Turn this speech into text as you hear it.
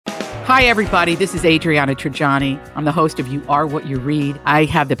Hi, everybody. This is Adriana Trajani. I'm the host of You Are What You Read. I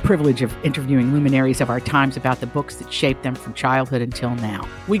have the privilege of interviewing luminaries of our times about the books that shaped them from childhood until now.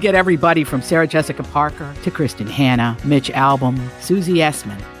 We get everybody from Sarah Jessica Parker to Kristen Hanna, Mitch Albom, Susie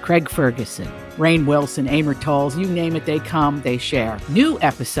Essman, Craig Ferguson, Rainn Wilson, Amor Tolls, you name it, they come, they share. New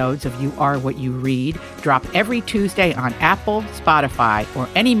episodes of You Are What You Read drop every Tuesday on Apple, Spotify, or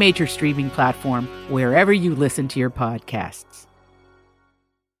any major streaming platform wherever you listen to your podcasts.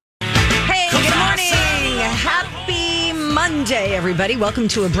 Hey, good morning. Happy Monday, everybody. Welcome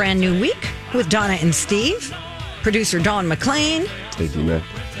to a brand new week with Donna and Steve. Producer Dawn McLean. Hey, D-Man.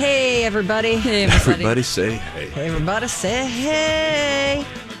 Hey, everybody. Hey, Everybody say hey. Hey, everybody say hey.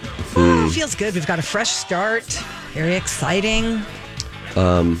 Oh, it feels good. We've got a fresh start. Very exciting.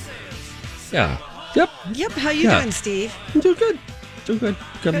 Yeah. Yep. Yep. How you doing, Steve? I'm doing good.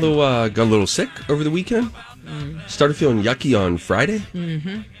 Got a little sick over the weekend. Started feeling yucky on Friday.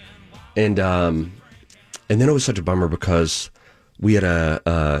 Mm-hmm. And then it was such a bummer because we had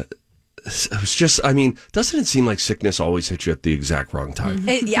it was just, I mean, doesn't it seem like sickness always hits you at the exact wrong time?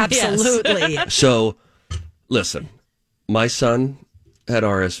 Yeah, absolutely. So, listen, my son had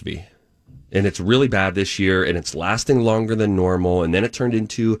RSV, and it's really bad this year, and it's lasting longer than normal, and then it turned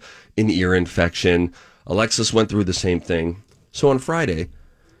into an ear infection. Alexis went through the same thing. So on Friday,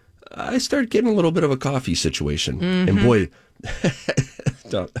 I started getting a little bit of a coughy situation, and boy,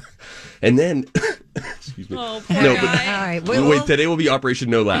 and then, excuse me. Oh, poor guy. All right. Wait, today will be Operation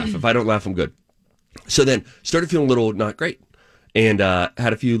No Laugh. If I don't laugh, I'm good. So then started feeling a little not great and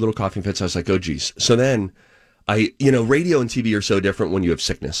had a few little coughing fits. I was like, oh, geez. So then radio and TV are so different when you have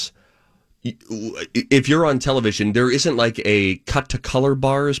sickness. If you're on television, there isn't like a cut to color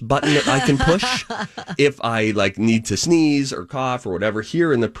bars button that I can push if I need to sneeze or cough or whatever.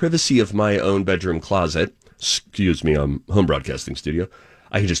 Here in the privacy of my own bedroom closet, home broadcasting studio,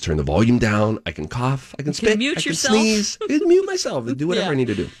 I can just turn the volume down. I can cough. I can spit. Mute I can yourself. sneeze. I can mute myself and do whatever I need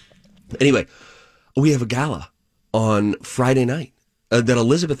to do. Anyway, we have a gala on Friday night that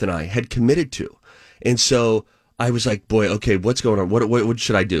Elizabeth and I had committed to. And so I was like, boy, okay, what's going on? What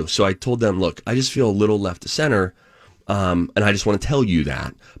should I do? So I told them, look, I just feel a little left to center. And I just want to tell you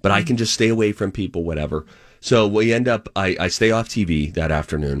that. But I can just stay away from people, whatever. So we end up, I stay off TV that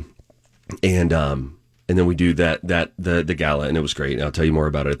afternoon. And then we do the gala, and it was great. And I'll tell you more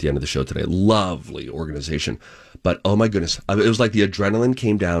about it at the end of the show today. Lovely organization. But, oh, my goodness. It was like the adrenaline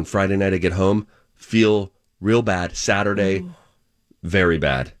came down. Friday night, I get home, feel real bad. Saturday, very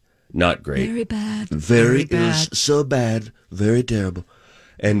bad. Not great. Very bad. Very bad. It was so bad. Very terrible.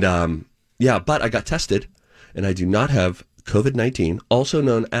 And, but I got tested, and I do not have COVID-19, also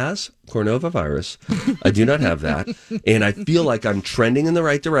known as coronavirus. I do not have that. And I feel like I'm trending in the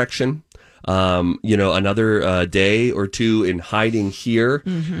right direction. Another day or two in hiding here.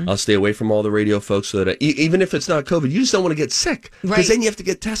 Mm-hmm. I'll stay away from all the radio folks so that even if it's not COVID, you just don't want to get sick because then you have to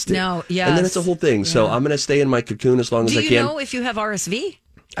get tested. No, yes. And then it's a whole thing. Yeah. So I'm going to stay in my cocoon as long as I can. Do you know if you have RSV?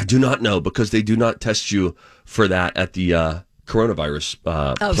 I do not know because they do not test you for that at the coronavirus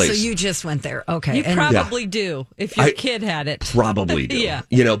place. So you just went there. Okay. You probably do if your kid had it. Probably do.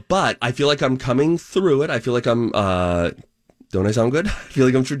 Yeah. But I feel like I'm coming through it. I feel like I'm... don't I sound good? I feel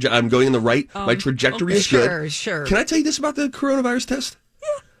like I'm going in the right. My trajectory is good. Sure. Can I tell you this about the coronavirus test?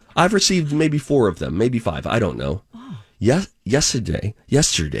 Yeah. I've received maybe 4 of them, maybe 5. I don't know. Oh. Yesterday,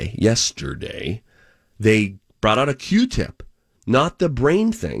 they brought out a Q-tip, not the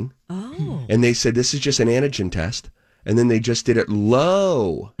brain thing. Oh. And they said this is just an antigen test. And then they just did it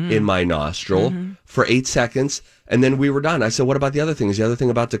low in my nostril for 8 seconds. And then we were done. I said, what about the other thing? Is the other thing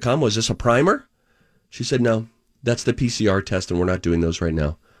about to come? Was this a primer? She said, no. That's the PCR test, and we're not doing those right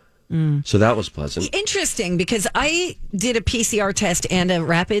now. So that was pleasant. Interesting, because I did a PCR test and a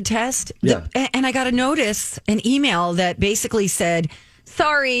rapid test. Yeah. And I got an email that basically said,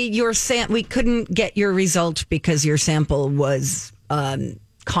 sorry, we couldn't get your result because your sample was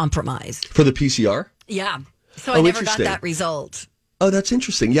compromised. For the PCR? Yeah. So I never got that result. Oh, that's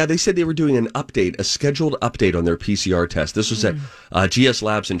interesting. Yeah, they said they were doing a scheduled update on their PCR test. This was at GS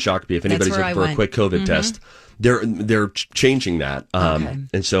Labs in Shakopee. If anybody's looking for a quick COVID test, they're changing that.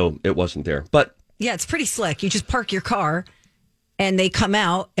 And so it wasn't there. But yeah, it's pretty slick. You just park your car and they come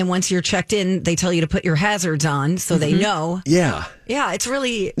out, and once you're checked in, they tell you to put your hazards on so they know. Yeah. Yeah, it's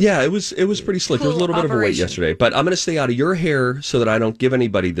really it was pretty slick. Cool. There was a little bit of a wait yesterday, but I'm going to stay out of your hair so that I don't give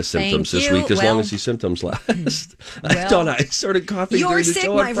anybody the symptoms this week, as long as these symptoms last. I started coughing during the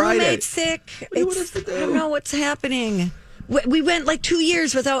show on Friday. My roommate's sick. I don't know what's happening. We went like 2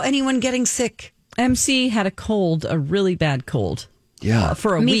 years without anyone getting sick. MC had a really bad cold. Yeah.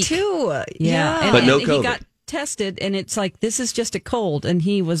 For a week. Me too. Yeah. But no COVID. He got tested, and it's like, this is just a cold, and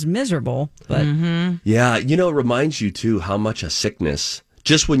he was miserable. But Yeah, it reminds you, too, how much a sickness,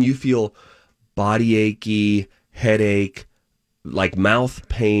 just when you feel body achy, headache, like mouth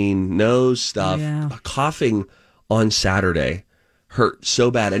pain, nose stuff, coughing on Saturday hurt so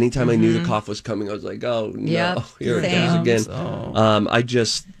bad. Anytime I knew the cough was coming, I was like, oh, no, here it goes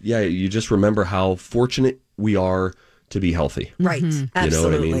again. You just remember how fortunate we are to be healthy. Right. Absolutely. You know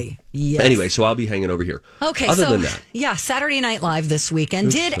what I mean? Yes. Anyway, so I'll be hanging over here. Okay, Other than that. Yeah, Saturday Night Live this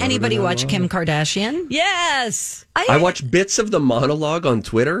weekend. Did anybody watch Kim Kardashian? yes, I watched bits of the monologue on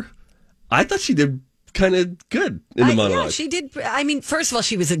Twitter. I thought she did kind of good in the monologue. Yeah, she did. I mean, first of all,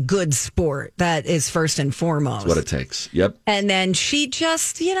 she was a good sport. That is first and foremost. That's what it takes. Yep. And then she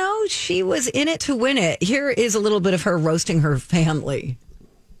just, she was in it to win it. Here is a little bit of her roasting her family.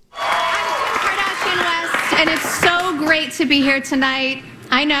 I'm Kim Kardashian West, and it's so great to be here tonight.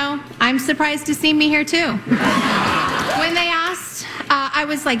 I know, I'm surprised to see me here too. When they asked, I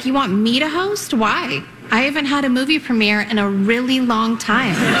was like, you want me to host? Why? I haven't had a movie premiere in a really long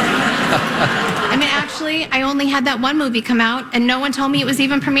time. I mean, actually, I only had that one movie come out, and no one told me it was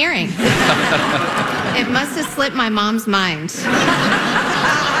even premiering. It must have slipped my mom's mind.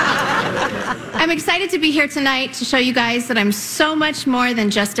 I'm excited to be here tonight to show you guys that I'm so much more than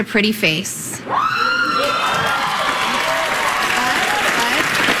just a pretty face.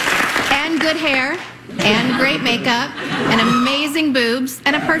 And good hair, and great makeup, and amazing boobs,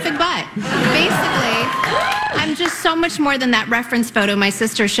 and a perfect butt. Basically, I'm just so much more than that reference photo my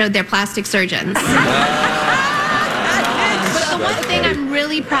sister showed their plastic surgeons. But the one thing I'm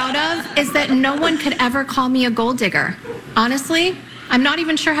really proud of is that no one could ever call me a gold digger. Honestly, I'm not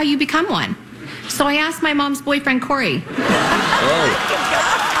even sure how you become one. So I asked my mom's boyfriend, Corey.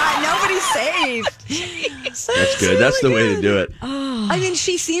 Nobody's safe. That's good. That's the way to do it. I mean,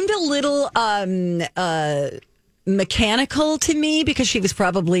 she seemed a little mechanical to me because she was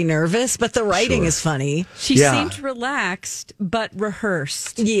probably nervous, but the writing is funny. she seemed relaxed but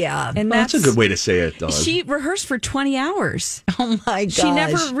rehearsed. Yeah. And That's a good way to say it, Dawn. She rehearsed for 20 hours. Oh my gosh. She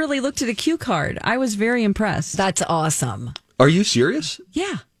never really looked at a cue card. I was very impressed. That's awesome. Are you serious?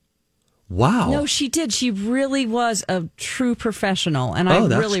 Yeah. Wow. No, she did. She really was a true professional, and I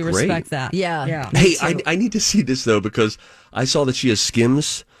that's really great. respect that. Yeah. Hey, I need to see this, though, because I saw that she has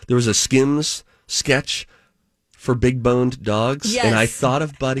Skims. There was a Skims sketch for big-boned dogs, Yes. and I thought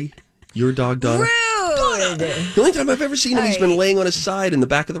of Buddy, your dog, Donna. Rude. The only time I've ever seen him, he's been laying on his side in the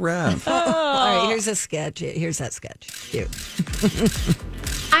back of the RAV. All right, here's a sketch. Here's that sketch. Cute.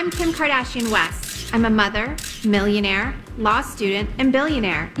 I'm Kim Kardashian West. I'm a mother, millionaire, law student, and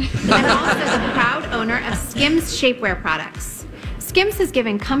billionaire. I'm also the proud owner of Skims shapewear products. Skims has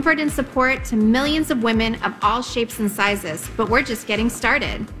given comfort and support to millions of women of all shapes and sizes, but we're just getting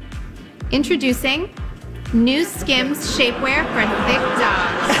started. Introducing new Skims shapewear for thick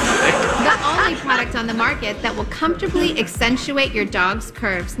dogs. The only product on the market that will comfortably accentuate your dog's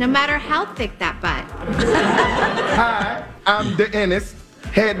curves, no matter how thick that butt. Hi, I'm Dennis,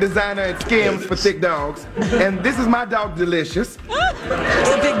 head designer at Skims for Thick Dogs, and this is my dog Delicious. It's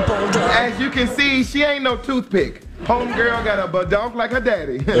a big bulldog. As you can see, she ain't no toothpick. Homegirl got a dog like her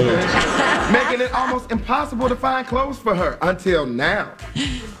daddy, making it almost impossible to find clothes for her until now.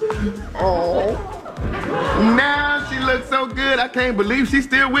 Oh, now she looks so good, I can't believe she's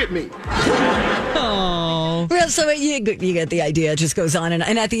still with me. Oh. Well, so you get the idea. It just goes on. And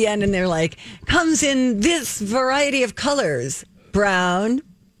at the end, and they're like, comes in this variety of colors. Brown,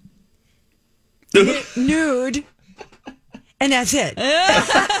 nude, and that's it.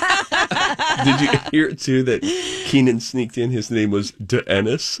 Did you hear, too, that Keenan sneaked in? His name was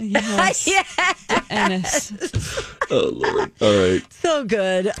Dennis. Yes. Ennis. Oh, Lord. All right. So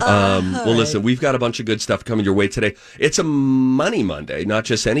good. Well, listen, we've got a bunch of good stuff coming your way today. It's a Money Monday, not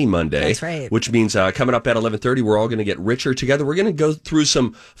just any Monday. That's right. Which means coming up at 11:30, we're all going to get richer together. We're going to go through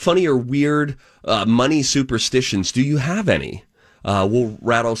some funny or weird money superstitions. Do you have any? We'll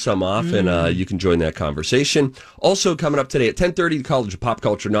rattle some off, and you can join that conversation. Also coming up today at 10:30, the College of Pop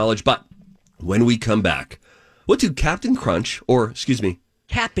Culture Knowledge. But when we come back, what do Captain Crunch,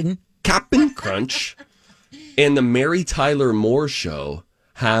 Captain Crunch, and the Mary Tyler Moore Show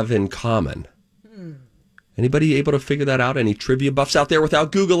have in common? Anybody able to figure that out? Any trivia buffs out there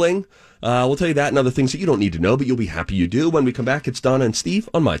without Googling? We'll tell you that and other things that you don't need to know, but you'll be happy you do. When we come back, it's Donna and Steve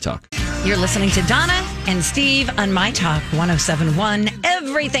on My Talk. You're listening to Donna and Steve on My Talk 107.1.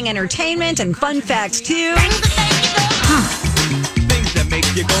 Everything entertainment and fun facts, too. Things that make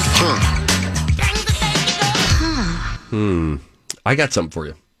you go, I got something for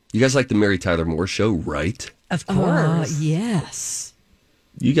you. You guys like the Mary Tyler Moore Show, right? Of course. Yes.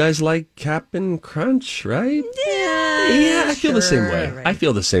 You guys like Cap'n Crunch, right? Yeah, I feel the same way. Right. I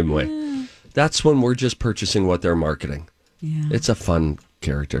feel the same way. That's when we're just purchasing what they're marketing. Yeah. It's a fun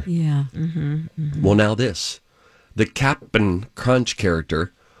character. Yeah. Well, now this. The Cap'n Crunch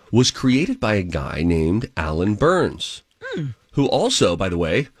character was created by a guy named Alan Burns, who also, by the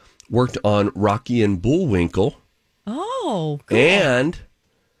way, worked on Rocky and Bullwinkle Oh, cool. and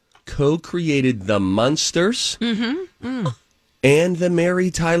co-created The Munsters and The Mary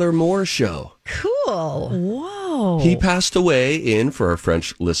Tyler Moore Show. Cool. Whoa. He passed away in, for our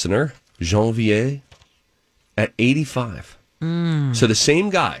French listener, Janvier, at 85. So the same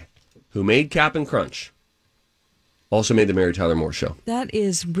guy who made Cap'n Crunch also made The Mary Tyler Moore Show. That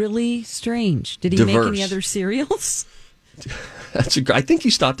is really strange. Did he make Diverse. any other cereals? I think he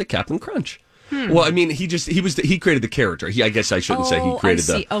stopped at Cap'n Crunch. Well, I mean, he created the character. I guess I shouldn't say he created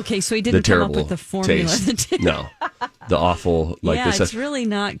the. Okay, so he the didn't come up terrible with the formula. taste. No, the awful like yeah, this. it's really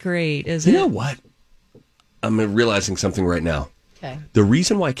not great, is You it? know what? I'm realizing something right now. Okay. The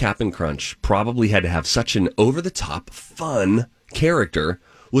reason why Cap'n Crunch probably had to have such an over-the-top, fun character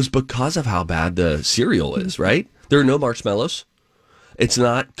was because of how bad the cereal is, right? There are no marshmallows. It's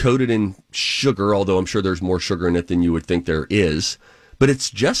not coated in sugar, although I'm sure there's more sugar in it than you would think there is. But it's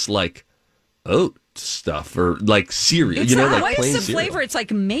just like oat stuff or like cereal, like what plain is the cereal. flavor? It's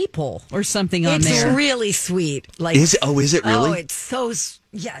like maple or something on It's there. really sweet. Like, Is it? Oh, is it really? Oh, it's so.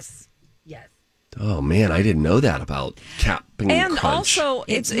 Yes. Oh, man, I didn't know that about Cap'n And Crunch. also,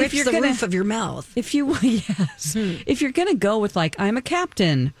 It it's rips if you're the gonna roof of your mouth. if you if you're gonna go with like I'm a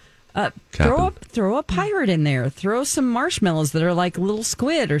captain, Captain. throw a pirate in there. Throw some marshmallows that are like little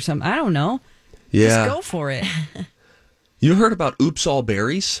squid or something. I don't know. Yeah. Just go for it. You heard about Oops All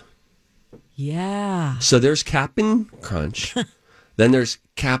Berries? Yeah. So there's Cap'n Crunch. Then there's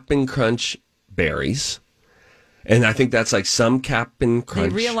Cap'n Crunch Berries. And I think that's like some Cap'n Crunch.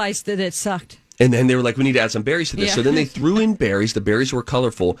 They realized that it sucked. And then they were like, we need to add some berries to this. Yeah. So then they threw in berries. The berries were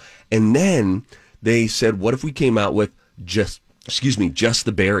colorful. And then they said, what if we came out with just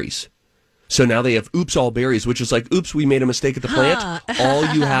the berries? So now they have Oops All Berries, which is like, oops, we made a mistake at the plant. All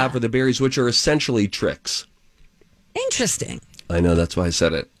you have are the berries, which are essentially tricks. Interesting. I know, that's why I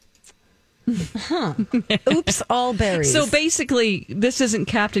said it. Oops, all berries. So basically, this isn't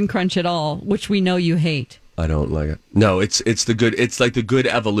Captain Crunch at all, which we know you hate. I don't like it. No, it's the good. It's like the good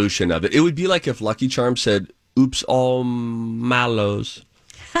evolution of it. It would be like if Lucky Charms said "Oops, all mallows,"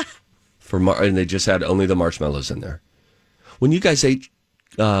 and they just had only the marshmallows in there. When you guys ate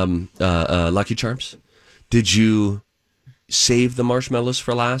Lucky Charms, did you save the marshmallows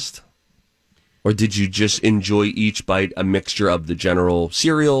for last, or did you just enjoy each bite a mixture of the general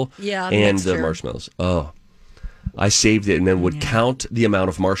cereal and the mixture. marshmallows? Oh, I saved it and then would count the amount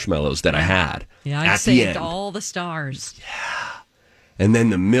of marshmallows that I had. Yeah, I at the saved end. all the stars. And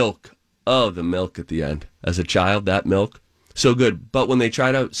then the milk. Oh, the milk at the end. As a child, that milk. So good. But when they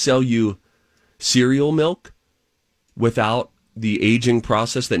try to sell you cereal milk without the aging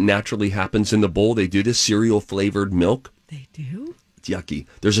process that naturally happens in the bowl, they do this cereal flavored milk. They do? It's yucky.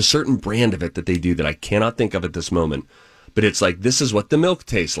 There's a certain brand of it that they do that I cannot think of at this moment. But it's like, this is what the milk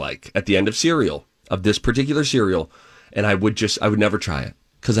tastes like at the end of cereal, of this particular cereal. And I would never try it.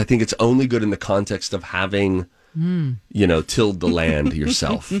 Because I think it's only good in the context of having, tilled the land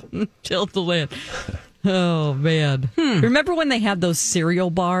yourself. Tilled the land. Oh, man. Remember when they had those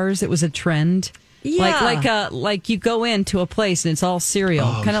cereal bars? It was a trend. Yeah. Like you go into a place and it's all cereal.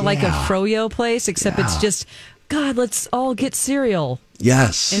 Kind of like a Froyo place, except it's just, God, let's all get cereal.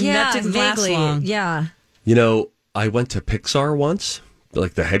 Yes. And that didn't last long. Yeah. I went to Pixar once,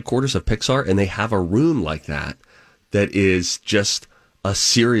 like the headquarters of Pixar, and they have a room like that is just a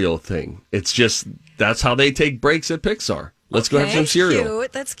cereal thing. It's just, that's how they take breaks at Pixar. Let's go have some cereal.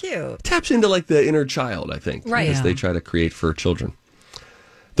 Cute. That's cute. Taps into like the inner child, I think, Right. as they try to create for children.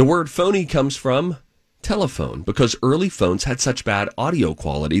 The word phony comes from telephone, because early phones had such bad audio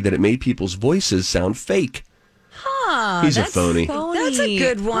quality that it made people's voices sound fake. He's a phony. That's a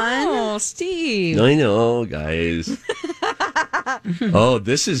good one. Oh, Steve. I know, guys. Oh,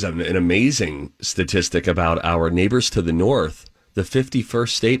 this is an amazing statistic about our neighbors to the north, the 51st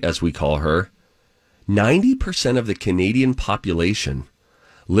state, as we call her. 90% of the Canadian population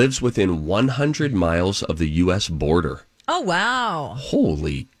lives within 100 miles of the U.S. border. Oh, wow.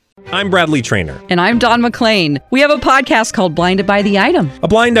 Holy. I'm Bradley Trainer. And I'm Don McClain. We have a podcast called Blinded by the Item. A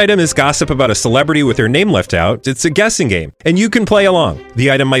blind item is gossip about a celebrity with their name left out. It's a guessing game, and you can play along.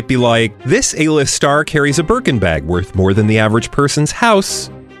 The item might be like, this A-list star carries a Birkin bag worth more than the average person's house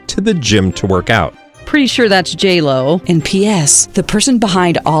to the gym to work out. Pretty sure that's J-Lo. And P.S. the person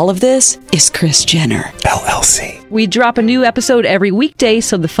behind all of this is Kris Jenner, LLC. We drop a new episode every weekday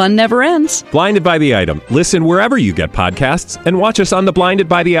so the fun never ends. Blinded by the Item. Listen wherever you get podcasts and watch us on the Blinded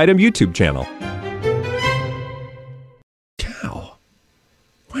by the Item YouTube channel. Cow.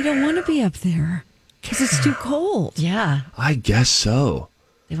 They don't want to be up there because it's too cold. Yeah. I guess so.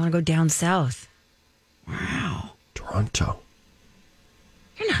 They want to go down south. Wow. Toronto.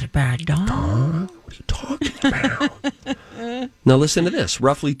 You're not a bad dog. What are you talking about? Now listen to this.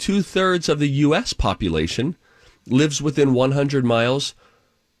 Roughly 2/3 of the U.S. population lives within 100 miles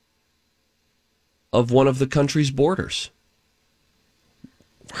of one of the country's borders.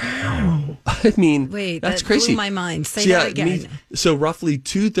 Wow. I mean, Wait, that's that crazy. blew my mind. Say that again. So roughly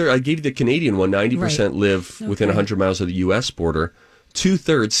 2/3, I gave you the Canadian one, 90% live within 100 miles of the U.S. border.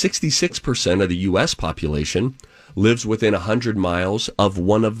 2/3, 66% of the U.S. population lives within 100 miles of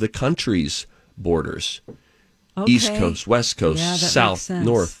one of the country's borders. Okay. East Coast, West Coast, Yeah, that South, makes sense.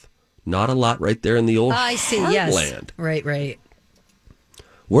 North. Not a lot right there in the old I see, heartland. yes. Right.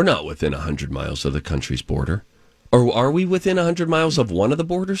 We're not within 100 miles of the country's border. Or are we within 100 miles of one of the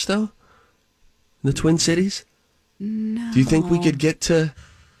borders, though? The Twin Cities? No. Do you think we could get to...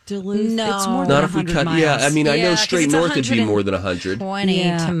 Duluth? No. It's more Not than if we 100 cut... miles. Yeah, I mean, I Yeah, know 'cause straight it's north it'd be more than 100. 20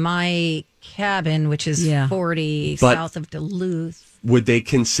 Yeah. to my cabin, which is 40 But- south of Duluth. Would they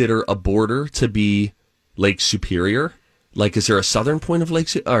consider a border to be Lake Superior? Like, is there a southern point of Lake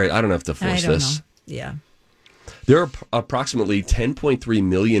Superior? All right, I don't have to I force don't this. know. Yeah. There are approximately 10.3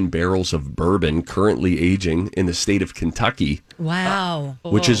 million barrels of bourbon currently aging in the state of Kentucky, Wow.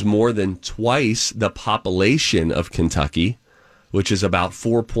 which is more than twice the population of Kentucky, which is about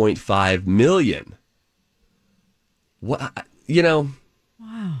 4.5 million. What,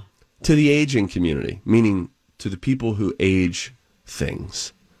 Wow. to the aging community, meaning to the people who age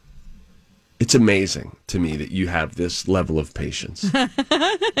things. It's amazing to me that you have this level of patience.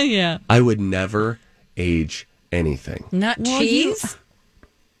 Yeah. I would never age anything. Not Well, cheese?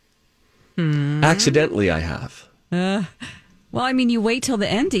 Accidentally, I have. Well, I mean, you wait till the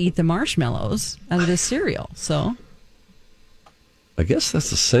end to eat the marshmallows out of the cereal. So I guess that's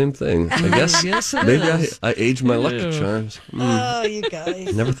the same thing. I guess Yes, it maybe is. I aged my Lucky Charms. Oh, you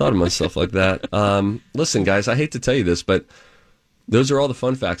guys. Never thought of myself like that. Listen, guys, I hate to tell you this, but those are all the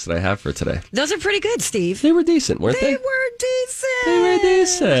fun facts that I have for today. Those are pretty good, Steve. They were decent, weren't they? They were decent. They were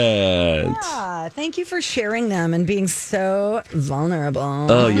decent. Yeah, thank you for sharing them and being so vulnerable.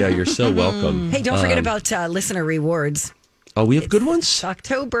 Oh, yeah, you're so welcome. Hey, don't forget about listener rewards. Oh, we have good ones? It's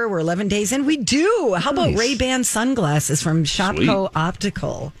October. We're 11 days in. We do. How about Nice. Ray-Ban sunglasses from Shopko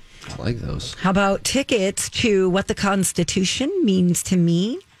Optical? I like those. How about tickets to What the Constitution Means to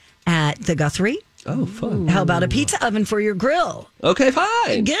Me at the Guthrie? Oh, fun. How about a pizza oven for your grill? Okay,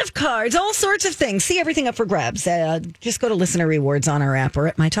 fine. Gift cards, all sorts of things. See everything up for grabs. Just go to listener rewards on our app or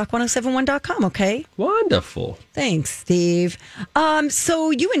at mytalk1071.com, okay? Wonderful. Thanks, Steve. So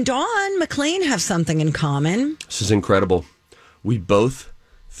you and Dawn McLean have something in common. This is incredible. We both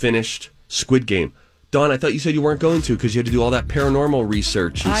finished Squid Game. Dawn, I thought you said you weren't going to because you had to do all that paranormal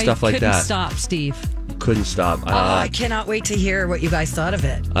research and stuff like that. I couldn't stop, Steve. Couldn't stop. I cannot wait to hear what you guys thought of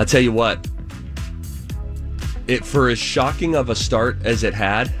it. I'll tell you what. For as shocking of a start as it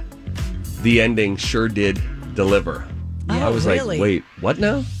had, the ending sure did deliver. I was really? like, wait, what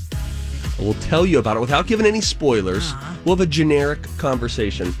now? We'll tell you about it without giving any spoilers. We'll have a generic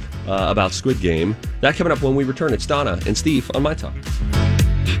conversation about Squid Game. That coming up when we return. It's Donna and Steve on My Talk.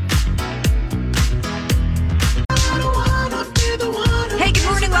 Hey, good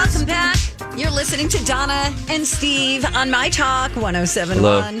morning. Welcome back. You're listening to Donna and Steve on My Talk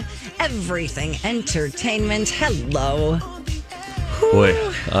 1071. Everything Entertainment. Hello. Boy,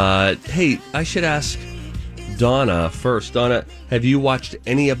 hey, I should ask Donna first. Donna, have you watched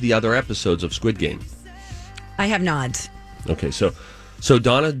any of the other episodes of Squid Game? I have not. Okay, so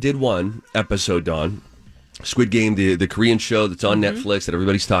Donna did one episode, Dawn. Squid Game, the Korean show that's on Netflix that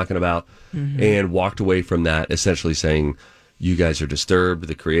everybody's talking about, and walked away from that essentially saying, you guys are disturbed.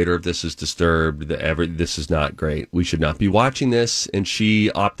 The creator of this is disturbed. This is not great. We should not be watching this. And she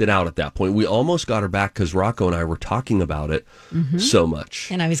opted out at that point. We almost got her back because Rocco and I were talking about it so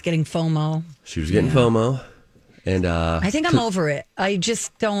much. And I was getting FOMO. She was getting FOMO. And I think I'm over it. I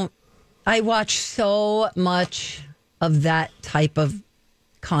just don't. I watch so much of that type of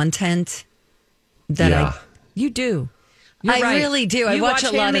content that You do. You're I right. really do. I You watch a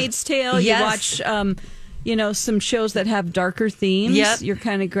lot of- Handmaid's Tale. Yes. You watch, some shows that have darker themes. Yep. You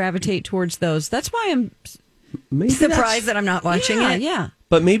kind of gravitate towards those. That's why I'm maybe surprised that I'm not watching it. Yeah.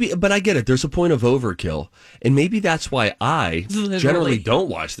 But I get it. There's a point of overkill. And maybe that's why I generally don't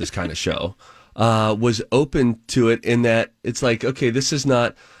watch this kind of show. was open to it in that it's like, okay, this is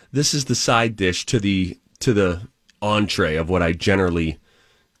the side dish to the entree of what I generally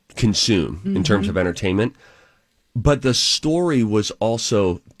consume in terms of entertainment. But the story was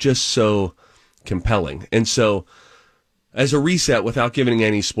also just so compelling. And so, as a reset, without giving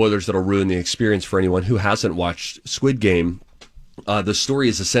any spoilers that'll ruin the experience for anyone who hasn't watched Squid Game, the story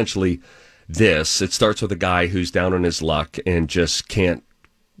is essentially this. It starts with a guy who's down on his luck and just can't,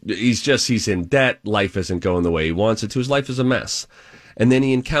 he's in debt. Life isn't going the way he wants it to. His life is a mess. And then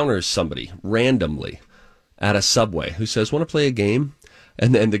he encounters somebody randomly at a Subway who says, want to play a game?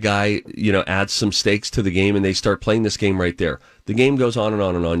 And then the guy, adds some stakes to the game, and they start playing this game right there. The game goes on and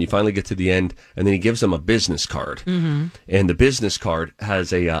on and on. You finally get to the end, and then he gives them a business card. And the business card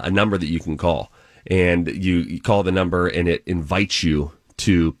has a number that you can call. And you call the number, and it invites you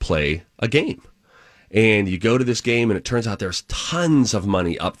to play a game. And you go to this game, and it turns out there's tons of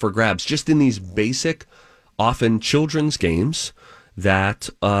money up for grabs just in these basic, often children's games that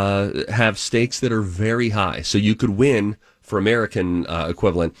have stakes that are very high. So you could win, for American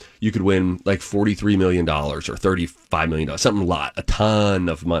equivalent, you could win like $43 million or $35 million, something a ton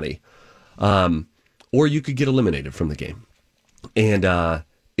of money. Or you could get eliminated from the game. And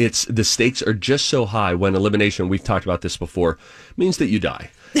the stakes are just so high when elimination, we've talked about this before, means that you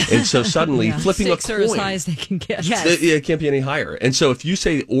die. And so suddenly flipping stakes a coin. are as high as they can get. It can't be any higher. And so if you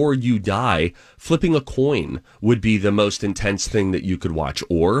say, or you die, flipping a coin would be the most intense thing that you could watch.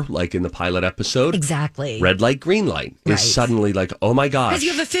 Or, like in the pilot episode, exactly, red light, green light is suddenly like, oh my gosh. Because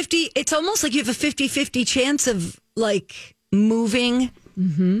you have it's almost like you have a 50-50 chance of like moving,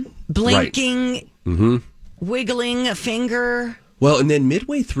 blinking, wiggling a finger. Well, and then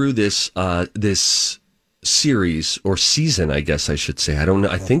midway through this series or season, I guess I should say. I don't know.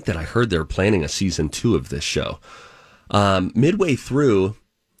 I think that I heard they're planning a season 2 of this show. Midway through,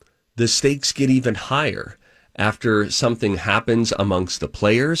 the stakes get even higher after something happens amongst the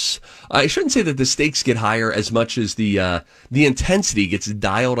players. I shouldn't say that the stakes get higher as much as the intensity gets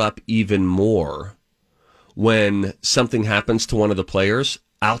dialed up even more when something happens to one of the players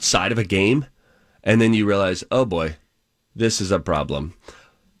outside of a game, and then you realize, oh boy, this is a problem.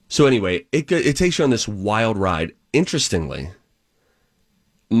 So anyway, it takes you on this wild ride. Interestingly,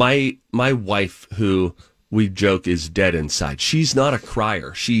 my wife, who we joke is dead inside, she's not a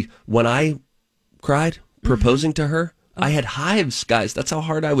crier. When I cried proposing to her, I had hives, guys. That's how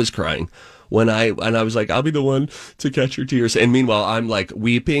hard I was crying. And I was like, I'll be the one to catch your tears. And meanwhile, I'm like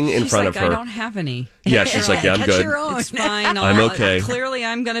weeping in front of her. I don't have any. Yeah, she's like, yeah, I'm good. It's fine. I'm okay. Clearly,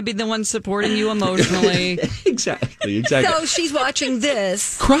 I'm going to be the one supporting you emotionally. Exactly. So she's watching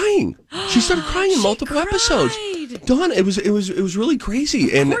this, crying. She started crying in multiple episodes. Dawn, it was really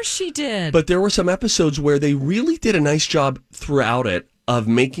crazy. Of course she did. But there were some episodes where they really did a nice job throughout it of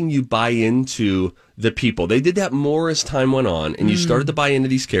making you buy into the people. They did that more as time went on, and you started to buy into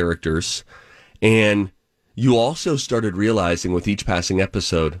these characters. And you also started realizing with each passing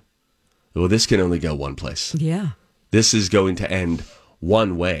episode, well, this can only go one place. Yeah. This is going to end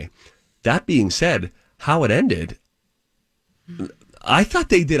one way. That being said, how it ended, I thought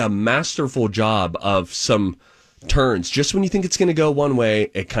they did a masterful job of some turns. Just when you think it's going to go one way,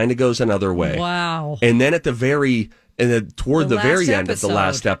 it kind of goes another way. Wow. And then at the very end of the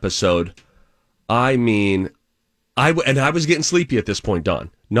last episode, I mean, I was getting sleepy at this point, Dawn.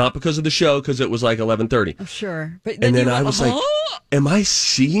 Not because of the show, because it was like 11:30. Oh, sure. But then I was like, am I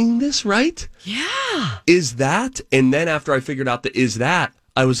seeing this right? Yeah. Is that? And then after I figured out the is that,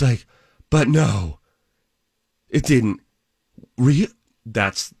 I was like, but no, it didn't. Didn't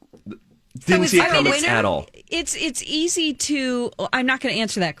see it coming at all. It's easy to. I'm not going to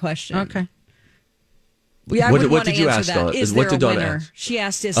answer that question. Okay. What did you ask? What did Dawn ask? She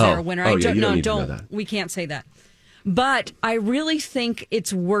asked, "Is there a winner?" I don't. We can't say that. But I really think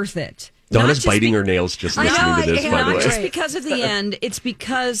it's worth it. Donna's biting her nails just listening to this, by the way. Not just because of the end. It's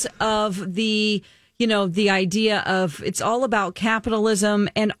because of the idea of it's all about capitalism.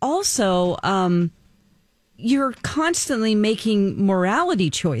 And also, you're constantly making morality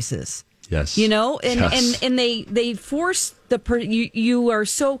choices. Yes. And they force you are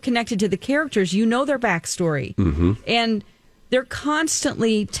so connected to the characters, their backstory. Mm-hmm. And they're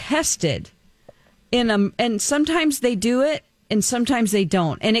constantly tested. And sometimes they do it, and sometimes they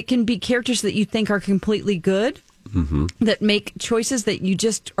don't. And it can be characters that you think are completely good, that make choices that you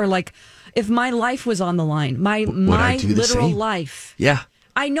just are like, if my life was on the line, my literal life. Yeah.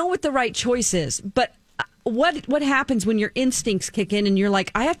 I know what the right choice is, but what happens when your instincts kick in and you're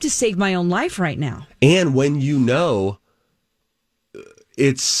like, I have to save my own life right now? And when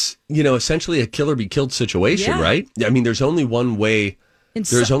it's, essentially a kill or be killed situation, right? I mean, there's only one way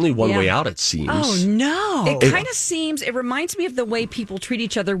There's only one way out, it seems. Oh, no. It kind of seems, it reminds me of the way people treat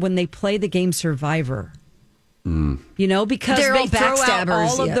each other when they play the game Survivor. You know, because They're they all throw out backstabbers,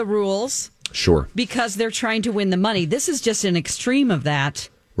 all of the rules Sure. because they're trying to win the money. This is just an extreme of that.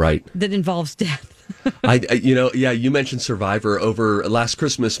 Right. That involves death. You mentioned Survivor. Over last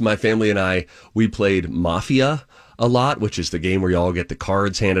Christmas, my family and I, we played Mafia a lot, which is the game where you all get the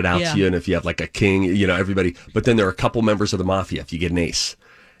cards handed out to you. And if you have like a king, everybody, but then there are a couple members of the Mafia if you get an ace.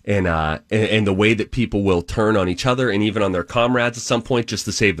 And the way that people will turn on each other and even on their comrades at some point just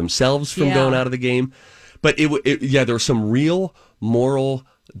to save themselves from going out of the game. But there were some real moral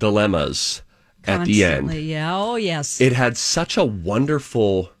dilemmas at the end. Yeah. Oh, yes. It had such a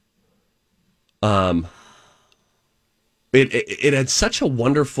wonderful, it had such a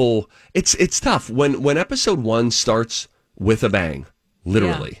wonderful, it's tough when episode 1 starts with a bang,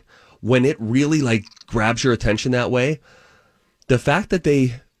 literally, when it really like grabs your attention that way. The fact that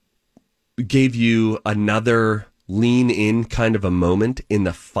they gave you another lean in kind of a moment in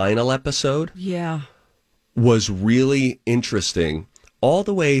the final episode was really interesting all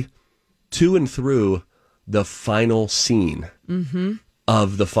the way to and through the final scene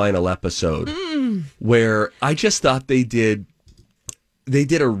of the final episode, where I just thought they did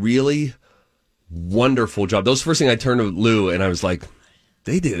a really wonderful job. That was the first thing I turned to Lou and I was like,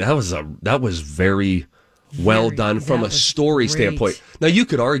 that was very well done from a story standpoint. Now, you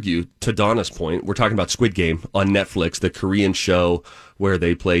could argue, to Donna's point, we're talking about Squid Game on Netflix, the Korean show where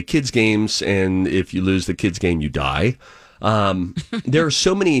they play kids games, and if you lose the kids game, you die. There are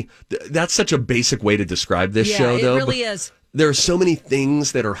so many. That's such a basic way to describe this show, though. It really is. There are so many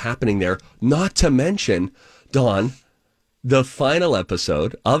things that are happening there, not to mention, Dawn, the final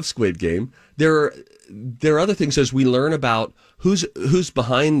episode of Squid Game. There are other things as we learn about who's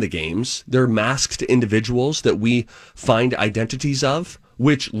behind the games. They're masked individuals that we find identities of,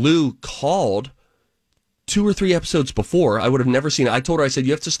 which Lou called 2 or 3 episodes before. I would have never seen it. I told her, I said,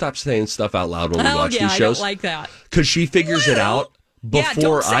 you have to stop saying stuff out loud when we watch these shows. I don't like that. Because she figures it out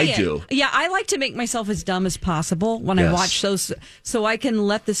before I do. Yeah, I like to make myself as dumb as possible when I watch those, so I can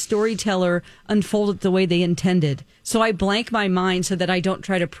let the storyteller unfold it the way they intended. So I blank my mind so that I don't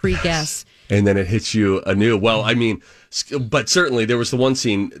try to pre-guess. And then it hits you anew. Well, I mean, but certainly there was the one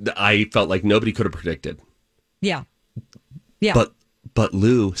scene that I felt like nobody could have predicted. Yeah. But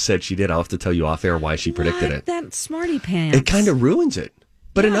Lou said she did. I'll have to tell you off air why she predicted it. That smarty pants. It kind of ruins it.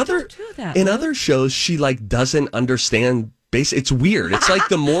 But in don't do that, other shows, she like doesn't understand. It's weird. It's like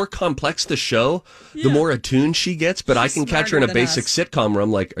the more complex the show, the more attuned she gets. But I can catch her in a basic sitcom where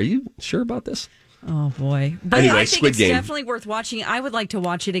I'm like, "Are you sure about this?" Oh boy! But anyway, I think Squid it's Game. definitely worth watching. I would like to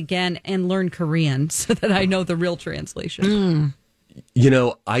watch it again and learn Korean so that I know the real translation.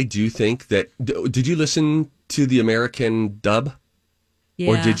 I do think that. Did you listen to the American dub? Yeah.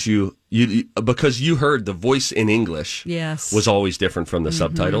 Or did you because you heard the voice in English was always different from the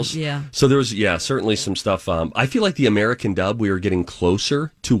subtitles. Yeah. So there was, certainly some stuff. I feel like the American dub, we were getting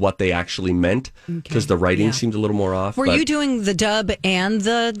closer to what they actually meant because the writing seemed a little more off. Were you doing the dub and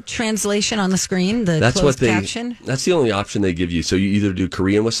the translation on the screen, the closed caption? That's the only option they give you. So you either do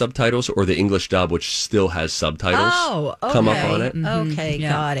Korean with subtitles or the English dub, which still has subtitles come up on it. Okay,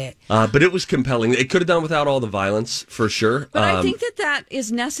 got it. But it was compelling. It could have done without all the violence, for sure. But I think that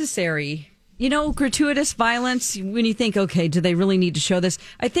is necessary. Gratuitous violence, when you think, okay, do they really need to show this?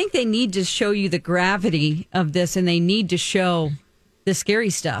 I think they need to show you the gravity of this, and they need to show the scary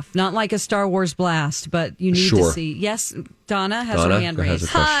stuff. Not like a Star Wars blast, but you need to see. Yes, Donna has her hand raised.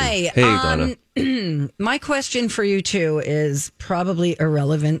 Hi. Hey, Donna. My question for you, too, is probably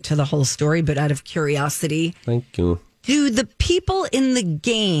irrelevant to the whole story, but out of curiosity. Thank you. Do the people in the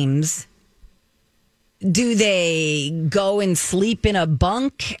games... Do they go and sleep in a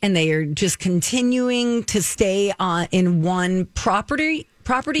bunk and they are just continuing to stay in one property,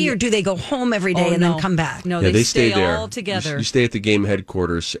 or do they go home every day and then come back? No, they stay there all together. You stay at the game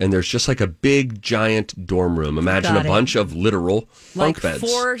headquarters, and there's just like a big, giant dorm room. Imagine a bunch of literal bunk beds.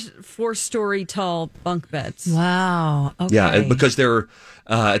 Four-story tall bunk beds. Wow. Okay. Yeah, and because there are,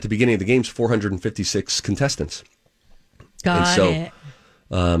 at the beginning of the games, 456 contestants. Got it.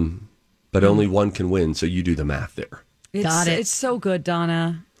 But only one can win, so you do the math there. Got it. It's so good,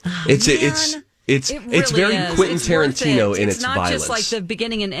 Donna. It's very Quentin Tarantino in its not violence. Just like the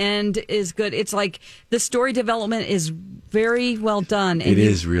beginning and end is good. It's like the story development is very well done. And it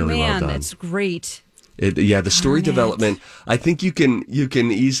is really well done. It's great. The story development. I think you can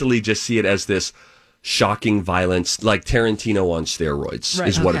easily just see it as this shocking violence, like Tarantino on steroids,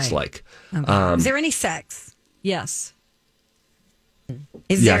 is what it's like. Okay. Is there any sex? Yes.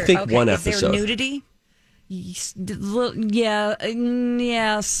 I think one episode. Is there nudity? Yes,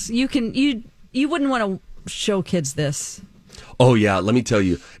 you can. You wouldn't want to show kids this. Oh yeah, let me tell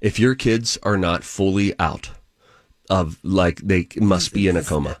you, if your kids are not fully out of, like, they must be in a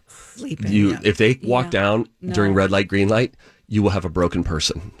coma. Sleeping. If they walk down during red light, green light, you will have a broken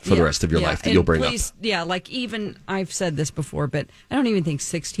person for the rest of your life that you'll bring up. Yeah, like, even I've said this before, but I don't even think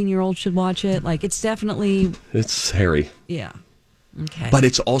 16-year-olds should watch it. Like, it's definitely, it's hairy. Yeah. Okay. But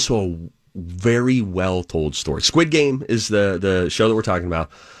it's also a very well told story. Squid Game is the show that we're talking about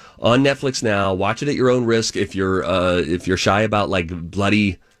on Netflix now. Watch it at your own risk. If you're shy about like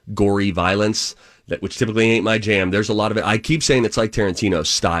bloody, gory violence, which typically ain't my jam. There's a lot of it. I keep saying it's like Tarantino's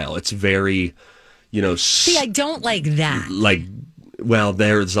style. It's very, See, I don't like that. Like, well,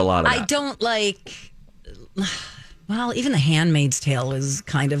 there's a lot of I that. don't like. Well, even The Handmaid's Tale is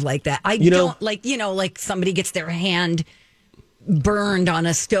kind of like that. I don't like, like somebody gets their hand burned on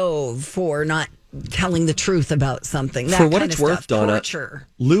a stove for not telling the truth about something. That For what kind it's of worth, stuff. Donna, Torture.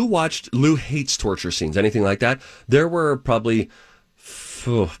 Lou hates torture scenes, anything like that. There were probably,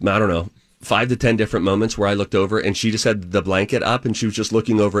 I don't know, 5 to 10 different moments where I looked over and she just had the blanket up and she was just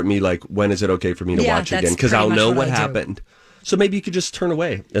looking over at me like, when is it okay for me to watch again? Because I'll know what happened. So maybe you could just turn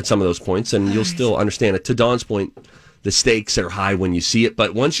away at some of those points and you'll still understand it. To Dawn's point, the stakes are high when you see it,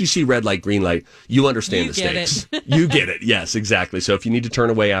 but once you see red light, green light, you understand the stakes. You get it. Yes, exactly. So if you need to turn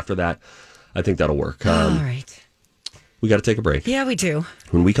away after that, I think that'll work. All right. We got to take a break. Yeah, we do.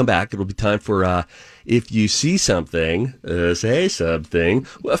 When we come back, it'll be time for if you see something, say something.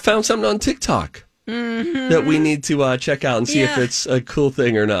 I found something on TikTok that we need to check out and see if it's a cool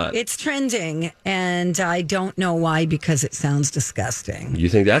thing or not. It's trending, and I don't know why, because it sounds disgusting. You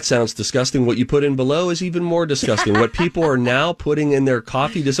think that sounds disgusting? What you put in below is even more disgusting. What people are now putting in their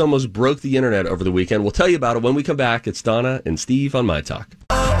coffee just almost broke the internet over the weekend. We'll tell you about it when we come back. It's Donna and Steve on My Talk.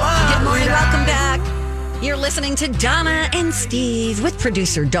 Good morning, welcome back. You're listening to Donna and Steve with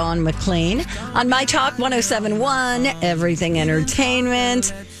producer Dawn McLean on My Talk 107.1, Everything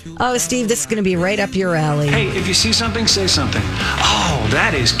Entertainment. Oh, Steve, this is going to be right up your alley. Hey, if you see something, say something. Oh,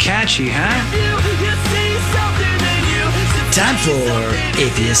 that is catchy, huh? Time for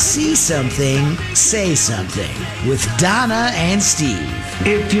If You See Something, Say Something with Donna and Steve.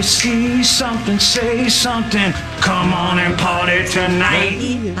 If you see something, say something. Come on and party tonight.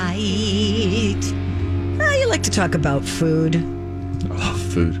 You like to talk about food. Oh,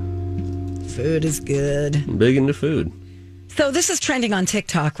 food. Food is good. I'm big into food. So this is trending on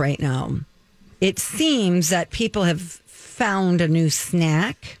TikTok right now. It seems that people have found a new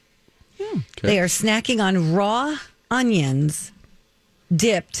snack. Okay. They are snacking on raw onions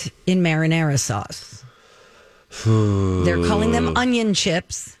dipped in marinara sauce. They're calling them onion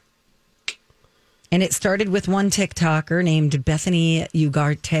chips. And it started with one TikToker named Bethany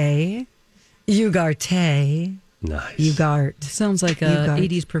Ugarte. Nice. Ugarte. Sounds like a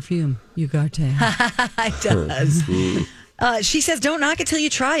 80s perfume. Ugarte. It does. She says, don't knock it till you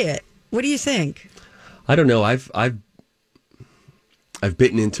try it. What do you think? I don't know. I've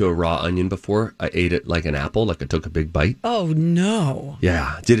bitten into a raw onion before. I ate it like an apple, like I took a big bite. Oh, no.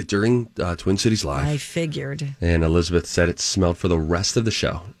 Yeah, did it during Twin Cities Live. I figured. And Elizabeth said it smelled for the rest of the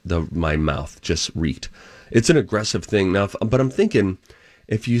show. My mouth just reeked. It's an aggressive thing now, but I'm thinking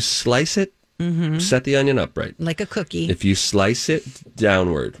if you slice it, set the onion up right. Like a cookie. If you slice it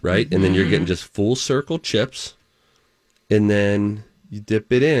downward, right? And then you're getting just full circle chips. And then you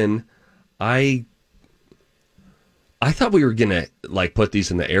dip it in. I thought we were going to like put these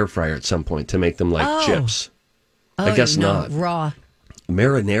in the air fryer at some point to make them like chips. I guess not. Raw.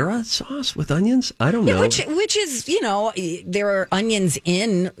 Marinara sauce with onions? I don't know. Which is, there are onions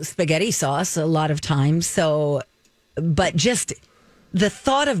in spaghetti sauce a lot of times. So, but just the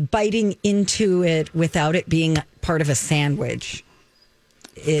thought of biting into it without it being part of a sandwich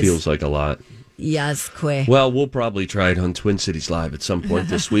feels like a lot. Yes, quick. Well, we'll probably try it on Twin Cities Live at some point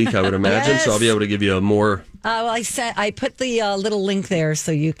this week, I would imagine. Yes. So I'll be able to give you a more... well, I put the little link there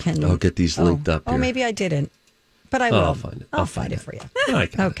so you can... I'll get these linked up here. Oh, maybe I didn't. But I will. I'll find it. I'll find it for you.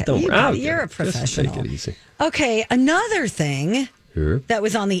 Okay. Don't worry. You're a professional. Just take it easy. Okay, another thing that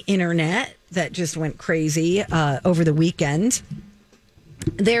was on the internet that just went crazy over the weekend.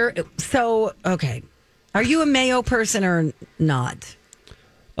 Okay. Are you a mayo person or not?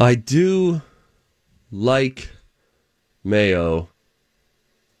 I do like mayo.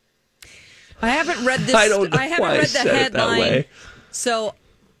 I haven't read this. I don't know I haven't why read I the said it that headline. way. So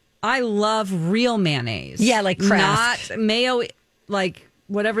I love real mayonnaise. Yeah, like Kraft. Not mayo, like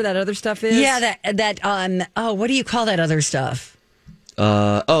whatever that other stuff is. Yeah, what do you call that other stuff?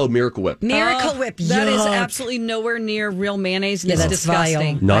 Miracle Whip. Miracle Whip. That is Yuck. absolutely nowhere near real mayonnaise. And Yeah, it's that's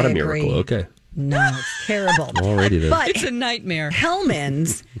disgusting. vile. Not I a miracle. agree. Okay. No, it's terrible. Already there. But It's a nightmare.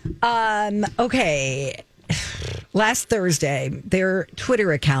 Hellman's, okay. Last Thursday, their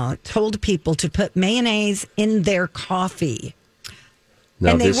Twitter account told people to put mayonnaise in their coffee.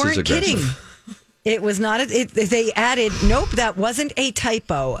 Now, and they this is weren't aggressive. kidding. It was not. They added, nope, that wasn't a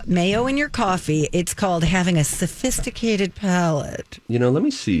typo. Mayo in your coffee. It's called having a sophisticated palate. Let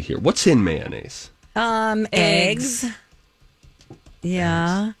me see here. What's in mayonnaise? Eggs.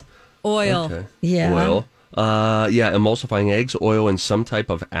 Yeah. Oil. Okay. Yeah. Oil. Emulsifying eggs, oil, and some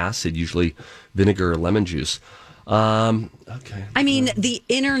type of acid, usually vinegar or lemon juice. Okay. I mean, the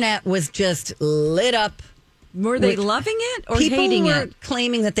internet was just lit up. Were they loving it or People hating were it?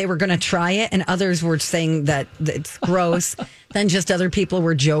 claiming that they were going to try it, and others were saying that it's gross. Then just other people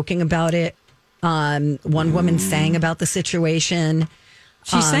were joking about it. One woman sang about the situation.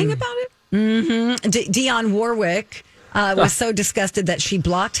 She sang about it? Mm-hmm. Dionne Warwick was so disgusted that she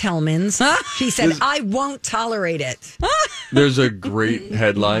blocked Hellman's. She said, I won't tolerate it. There's a great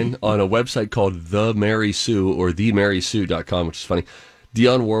headline on a website called The Mary Sue or themarysue.com, which is funny.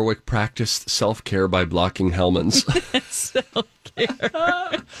 Dionne Warwick practiced self-care by blocking Hellman's.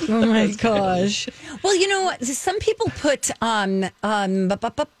 Oh my gosh. Well, you know what? Some people put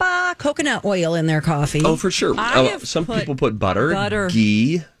coconut oil in their coffee. Oh, for sure. Some people put butter,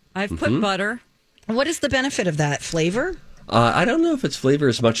 ghee. I've put butter. What is the benefit of that? Flavor? I don't know if it's flavor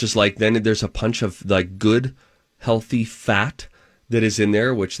as much as then there's a punch of good, healthy fat that is in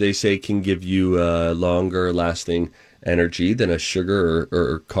there, which they say can give you longer lasting energy than a sugar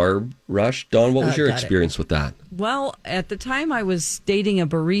or carb rush. Dawn, what was your experience with that? Well, at the time I was dating a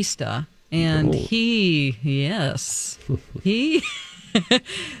barista, and he he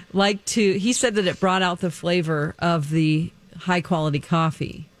said that it brought out the flavor of the high quality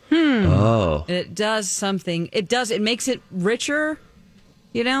coffee. Oh. It does something. It makes it richer,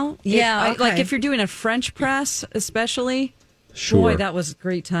 Yeah. Like if you're doing a French press, especially. Sure. Boy, that was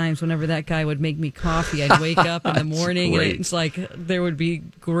great times whenever that guy would make me coffee. I'd wake up in the morning and it's like there would be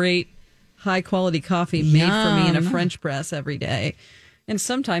great high quality coffee made for me in a French press every day. And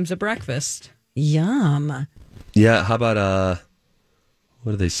sometimes a breakfast. Yum. Yeah, how about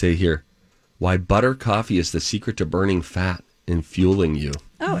what do they say here? Why butter coffee is the secret to burning fat and fueling you.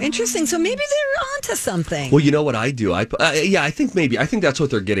 Oh, interesting. So maybe they're onto something. Well, you know what I do? I think that's what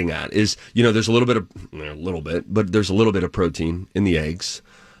they're getting at is, there's a little bit, but there's a little bit of protein in the eggs,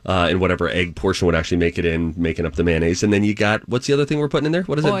 and whatever egg portion would actually make it in, making up the mayonnaise. And then you got, what's the other thing we're putting in there?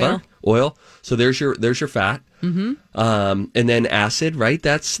 What is it? Butter? Oil. So there's your fat. Mm-hmm. And then acid, right?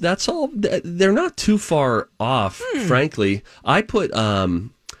 That's all. They're not too far off, frankly. I put,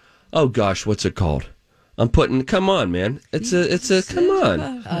 what's it called? I'm putting, come on, man. It's a come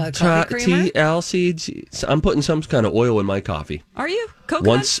on. Coffee creamer? TLC. I'm putting some kind of oil in my coffee. Are you?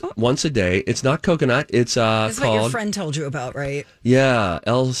 Coconut? Once a day. It's not coconut. It's That's called. what your friend told you about, right? Yeah,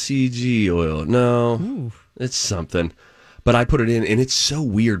 LCG oil. No, it's something. But I put it in, and it's so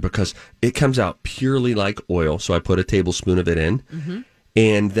weird because it comes out purely like oil. So I put a tablespoon of it in,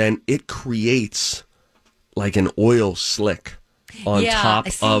 and then it creates like an oil slick on top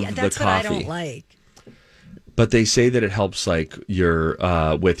of the coffee. That's what I don't like. But they say that it helps like your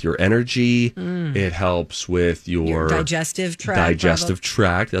with your energy. It helps with your digestive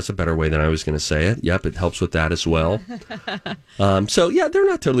tract. That's a better way than I was going to say it. Yep, it helps with that as well. So yeah, they're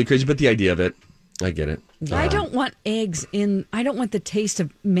not totally crazy, but the idea of it, I get it. I don't want eggs in. I don't want the taste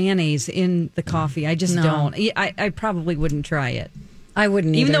of mayonnaise in the coffee. I just don't. I probably wouldn't try it. I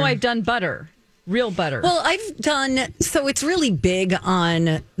wouldn't even either. though I've done butter. Real butter. Well, I've done. So it's really big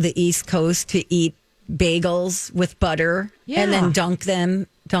on the East Coast to eat bagels with butter and then dunk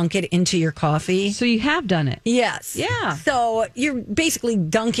it into your coffee. So you have done it? Yes. Yeah. So you're basically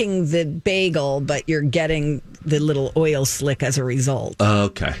dunking the bagel, but you're getting the little oil slick as a result.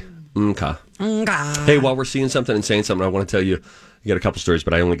 Okay. Hey, while we're seeing something and saying something, I want to tell you, I got a couple stories,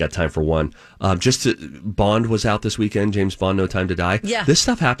 but I only got time for one. Bond was out this weekend, James Bond, No Time to Die. Yeah. This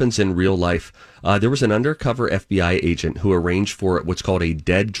stuff happens in real life. There was an undercover FBI agent who arranged for what's called a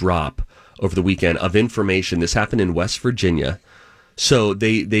dead drop over the weekend of information. This happened in West Virginia. So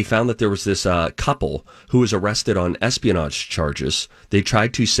they found that there was this couple who was arrested on espionage charges. They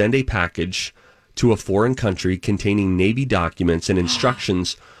tried to send a package to a foreign country containing Navy documents and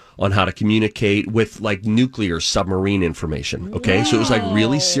instructions on how to communicate with like nuclear submarine information. Okay, so it was like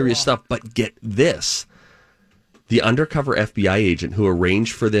really serious stuff. But get this, the undercover FBI agent who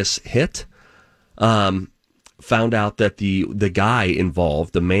arranged for this hit found out that the guy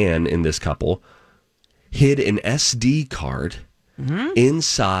involved, the man in this couple, hid an SD card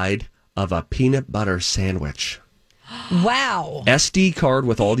inside of a peanut butter sandwich. Wow. SD card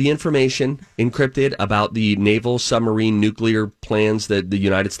with all the information encrypted about the naval submarine nuclear plans that the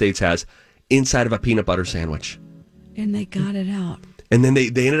United States has inside of a peanut butter sandwich. And they got it out. And then they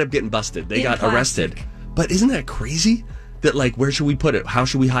ended up getting busted. They got arrested. But isn't that crazy? That, like, where should we put it? How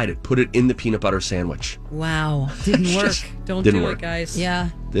should we hide it? Put it in the peanut butter sandwich. Wow. Didn't work. Don't do it, guys. Yeah.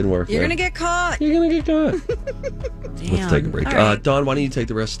 Didn't work. You're going to get caught. You're going to get caught. Damn. Let's take a break. Right. Dawn, why don't you take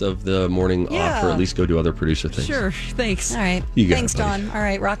the rest of the morning off, or at least go do other producer things? Sure. Thanks. All right. You got Thanks, it, buddy. Dawn. All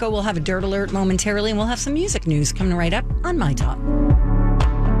right, Rocco, we'll have a dirt alert momentarily, and we'll have some music news coming right up on My Talk.